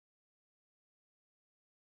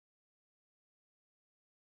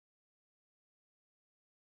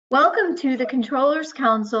Welcome to the Controllers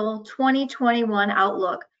Council 2021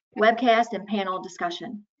 Outlook webcast and panel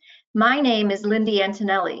discussion. My name is Lindy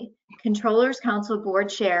Antonelli, Controllers Council Board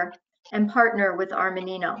Chair and partner with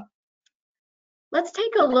Armanino. Let's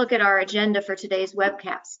take a look at our agenda for today's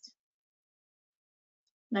webcast.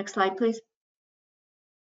 Next slide, please.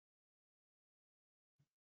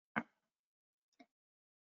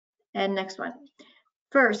 And next one.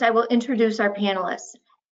 First, I will introduce our panelists.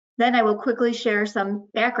 Then I will quickly share some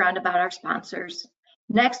background about our sponsors.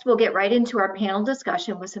 Next, we'll get right into our panel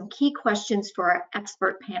discussion with some key questions for our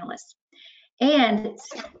expert panelists. And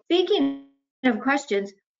speaking of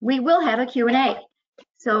questions, we will have a Q&A.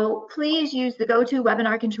 So please use the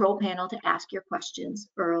GoToWebinar control panel to ask your questions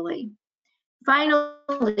early.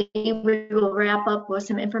 Finally, we will wrap up with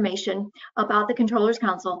some information about the Controllers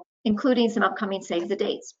Council, including some upcoming save the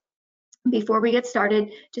dates. Before we get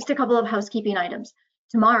started, just a couple of housekeeping items.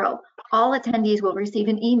 Tomorrow, all attendees will receive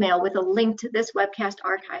an email with a link to this webcast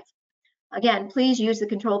archive. Again, please use the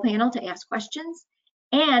control panel to ask questions.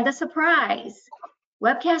 And a surprise,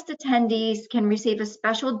 webcast attendees can receive a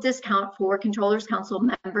special discount for Controllers Council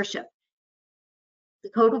membership. The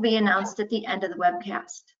code will be announced at the end of the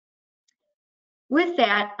webcast. With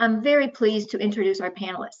that, I'm very pleased to introduce our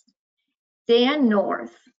panelists. Dan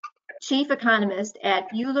North, Chief Economist at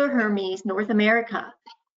Euler Hermes North America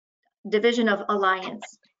Division of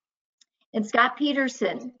Alliance, and Scott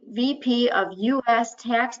Peterson, VP of U.S.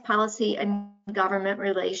 Tax Policy and Government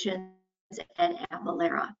Relations at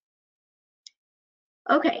Avalara.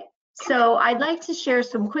 Okay, so I'd like to share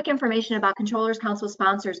some quick information about Controllers Council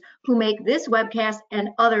sponsors who make this webcast and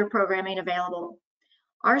other programming available.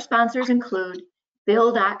 Our sponsors include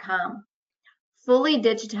Bill.com, fully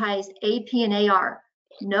digitized AP and AR,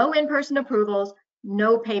 no in-person approvals,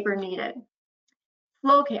 no paper needed.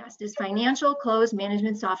 Flowcast is financial close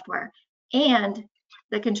management software and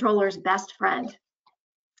the controller's best friend.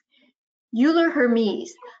 Euler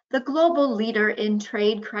Hermes, the global leader in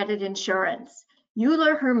trade credit insurance.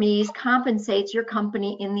 Euler Hermes compensates your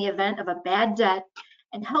company in the event of a bad debt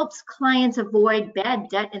and helps clients avoid bad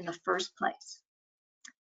debt in the first place.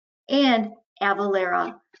 And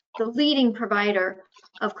Avalara, the leading provider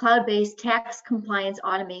of cloud-based tax compliance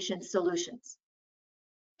automation solutions.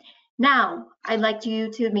 Now, I'd like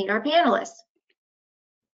you to meet our panelists.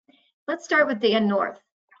 Let's start with Dan North.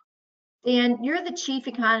 Dan, you're the Chief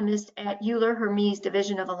Economist at Euler Hermes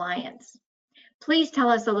Division of Alliance. Please tell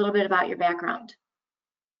us a little bit about your background.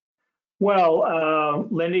 Well,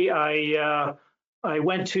 Lindy, I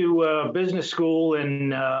went to business school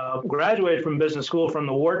and graduated from business school from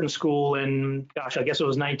the Wharton School in, gosh, I guess it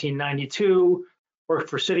was 1992. Worked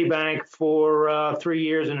for Citibank for 3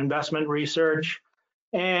 years in investment research.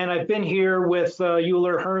 And I've been here with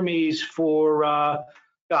Euler Hermes for,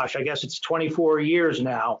 gosh, I guess it's 24 years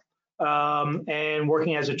now, and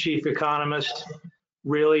working as a chief economist,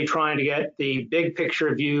 really trying to get the big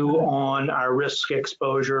picture view on our risk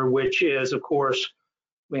exposure, which is, of course,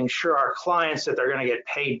 making sure our clients that they're going to get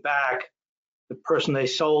paid back the person they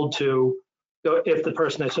sold to. If the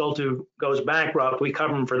person they sold to goes bankrupt, we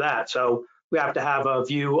cover them for that. So we have to have a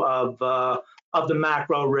view of the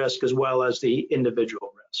macro risk as well as the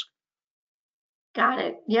individual risk. Got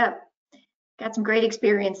it. Yep. Got some great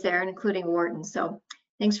experience there, including Wharton. So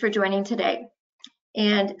thanks for joining today.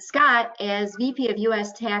 And Scott, as VP of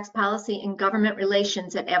U.S. Tax Policy and Government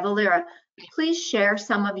Relations at Avalara, please share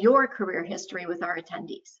some of your career history with our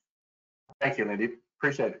attendees. Thank you, Lindy.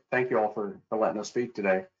 Appreciate it. Thank you all for letting us speak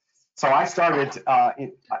today. So I started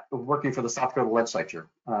working for the South Dakota legislature.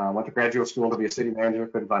 Went to graduate school to be a city manager,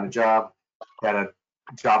 couldn't find a job. Got a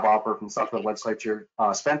job offer from the South Dakota legislature.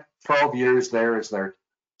 Spent 12 years there as their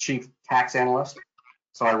chief tax analyst.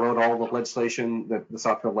 So I wrote all the legislation that the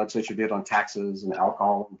South Dakota legislature did on taxes and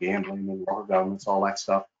alcohol and gambling and local governments, all that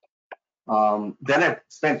stuff. Then I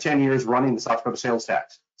spent 10 years running the South Dakota sales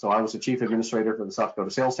tax. So I was the chief administrator for the South Dakota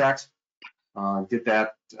sales tax. Did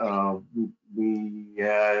that. We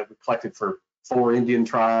collected for 4 Indian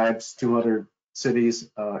tribes, 200 cities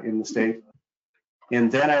in the state. And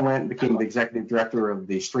then I went and became the executive director of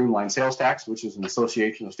the Streamlined Sales Tax, which is an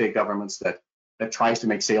association of state governments that tries to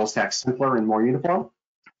make sales tax simpler and more uniform.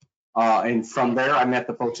 And from there, I met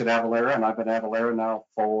the folks at Avalara, and I've been at Avalara now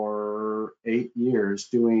for 8 years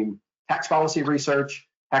doing tax policy research,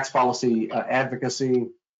 tax policy advocacy,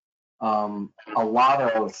 a lot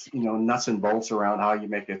of nuts and bolts around how you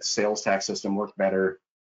make a sales tax system work better,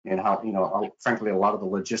 and how frankly a lot of the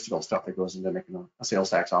logistical stuff that goes into making a sales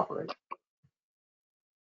tax operate.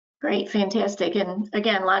 Great, fantastic, and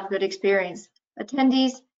again, a lot of good experience.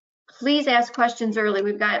 Attendees, Please ask questions early.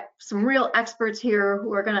 We've got some real experts here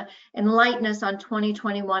who are going to enlighten us on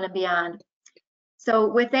 2021 and beyond. So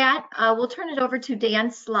with that, we'll turn it over to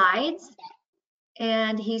Dan's slides,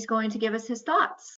 and he's going to give us his thoughts.